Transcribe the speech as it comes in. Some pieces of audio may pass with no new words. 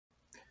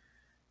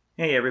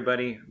Hey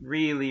everybody,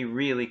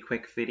 really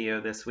quick video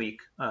this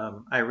week.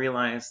 I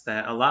realized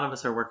that a lot of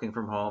us are working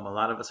from home, a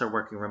lot of us are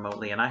working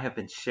remotely, and I have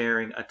been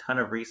sharing a ton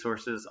of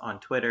resources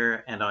on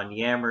Twitter and on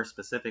Yammer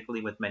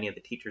specifically with many of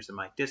the teachers in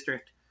my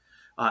district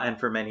and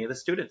for many of the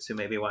students who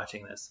may be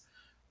watching this.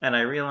 And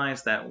I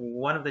realized that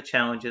one of the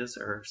challenges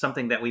or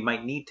something that we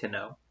might need to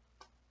know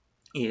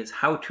is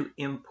how to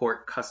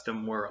import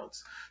custom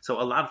worlds. So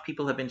a lot of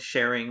people have been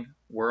sharing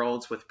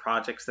worlds with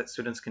projects that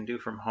students can do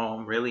from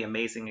home, really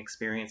amazing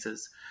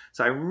experiences.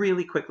 So I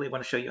really quickly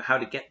want to show you how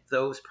to get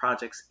those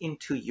projects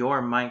into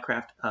your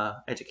Minecraft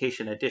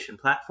Education Edition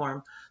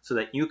platform so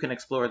that you can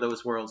explore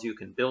those worlds, you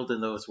can build in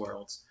those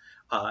worlds,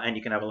 and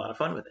you can have a lot of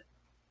fun with it.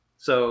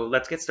 So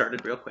let's get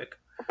started real quick.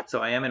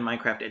 So I am in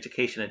Minecraft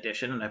Education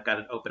Edition and I've got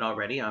it open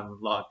already. I'm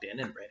logged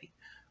in and ready.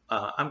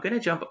 I'm going to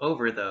jump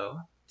over though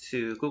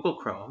to Google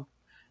Chrome,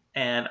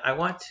 and I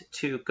want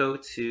to go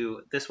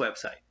to this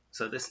website.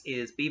 So this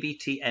is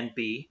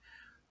bbtnb.com,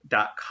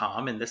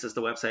 and this is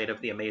the website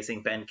of the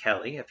amazing Ben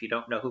Kelly. If you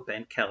don't know who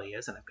Ben Kelly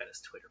is, and I've got his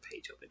Twitter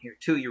page open here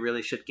too, you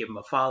really should give him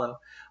a follow.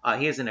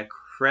 He is an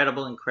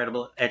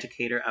incredible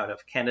educator out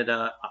of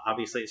Canada.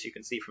 Obviously, as you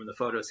can see from the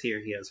photos here,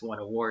 he has won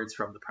awards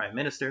from the Prime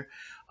Minister.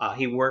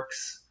 He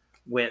works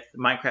with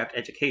Minecraft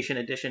Education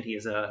Edition. He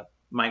is a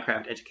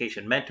Minecraft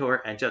education mentor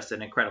and just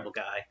an incredible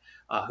guy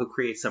who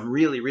creates some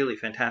really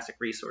fantastic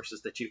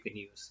resources that you can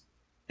use,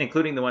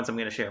 including the ones I'm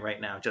going to share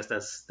right now, just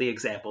as the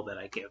example that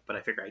I give, but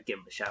I figure I'd give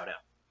him a shout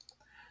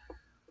out.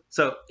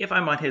 So if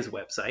I'm on his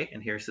website,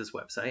 and here's his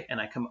website, and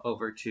I come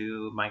over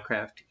to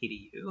Minecraft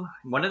EDU,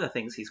 one of the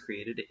things he's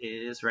created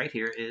is right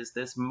here is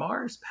this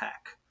Mars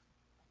pack.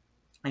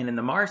 And in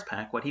the Mars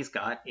pack, what he's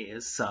got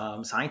is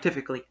some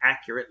scientifically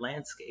accurate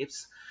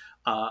landscapes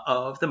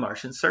of the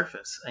Martian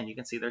surface. And you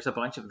can see there's a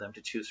bunch of them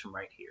to choose from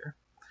right here.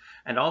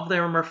 And all of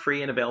them are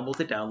free and available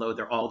to download.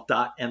 They're all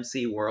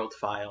 .mcworld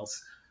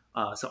files.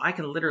 So I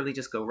can literally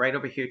just go right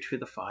over here to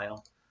the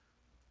file,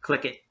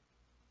 click it,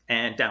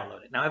 and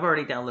download it. Now I've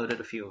already downloaded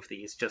a few of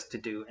these just to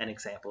do an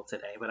example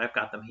today, but I've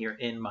got them here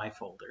in my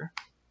folder.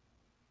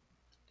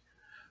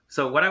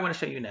 So what I want to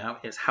show you now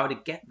is how to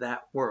get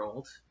that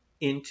world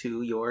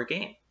into your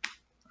game.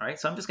 All right,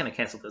 so I'm just going to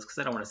cancel this because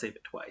I don't want to save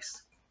it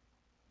twice.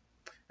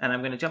 And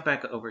I'm going to jump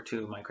back over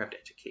to Minecraft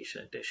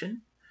Education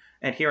Edition.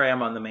 And here I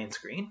am on the main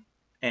screen.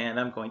 And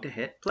I'm going to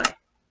hit play.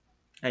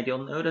 And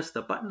you'll notice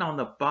the button on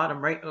the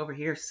bottom right over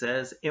here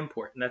says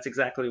import. And that's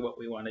exactly what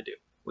we want to do.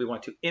 We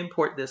want to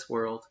import this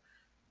world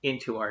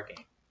into our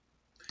game.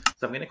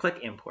 So I'm going to click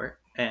import.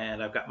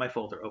 And I've got my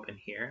folder open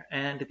here.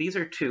 And these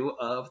are two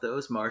of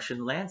those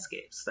Martian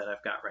landscapes that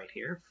I've got right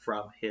here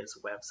from his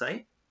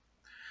website.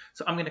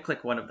 So I'm going to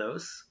click one of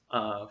those.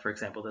 For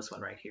example, this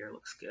one right here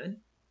looks good.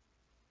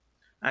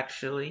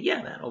 Actually,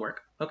 yeah, that'll work.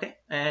 Okay,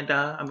 and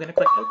I'm going to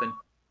click open.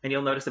 And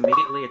you'll notice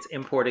immediately it's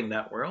importing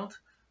that world.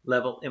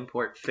 Level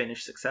import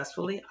finished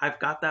successfully. I've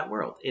got that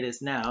world. It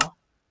is now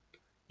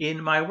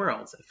in my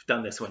worlds. I've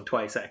done this one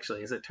twice,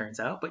 actually, as it turns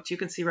out. But you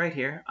can see right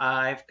here,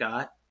 I've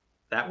got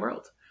that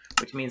world,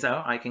 which means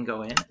I can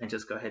go in and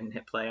just go ahead and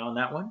hit play on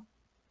that one.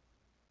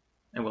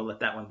 And we'll let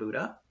that one boot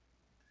up.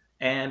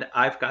 And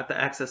I've got the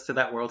access to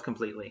that world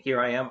completely. Here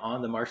I am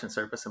on the Martian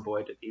surface, and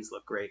boy, did these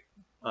look great.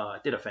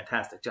 Did a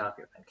fantastic job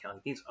here, Ben Kelly.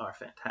 These are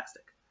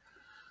fantastic.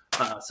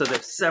 So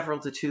there's several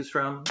to choose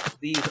from.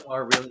 These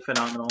are really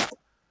phenomenal.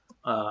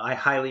 I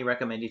highly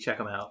recommend you check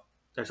them out.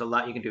 There's a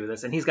lot you can do with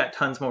this, and he's got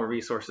tons more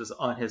resources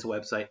on his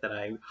website that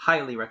I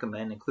highly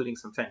recommend, including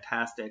some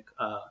fantastic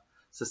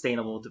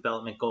sustainable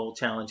development goal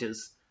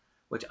challenges,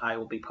 which I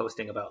will be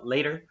posting about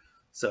later.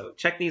 So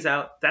check these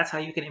out. That's how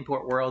you can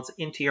import worlds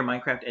into your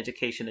Minecraft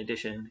Education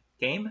Edition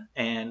game.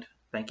 And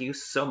thank you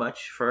so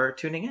much for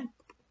tuning in.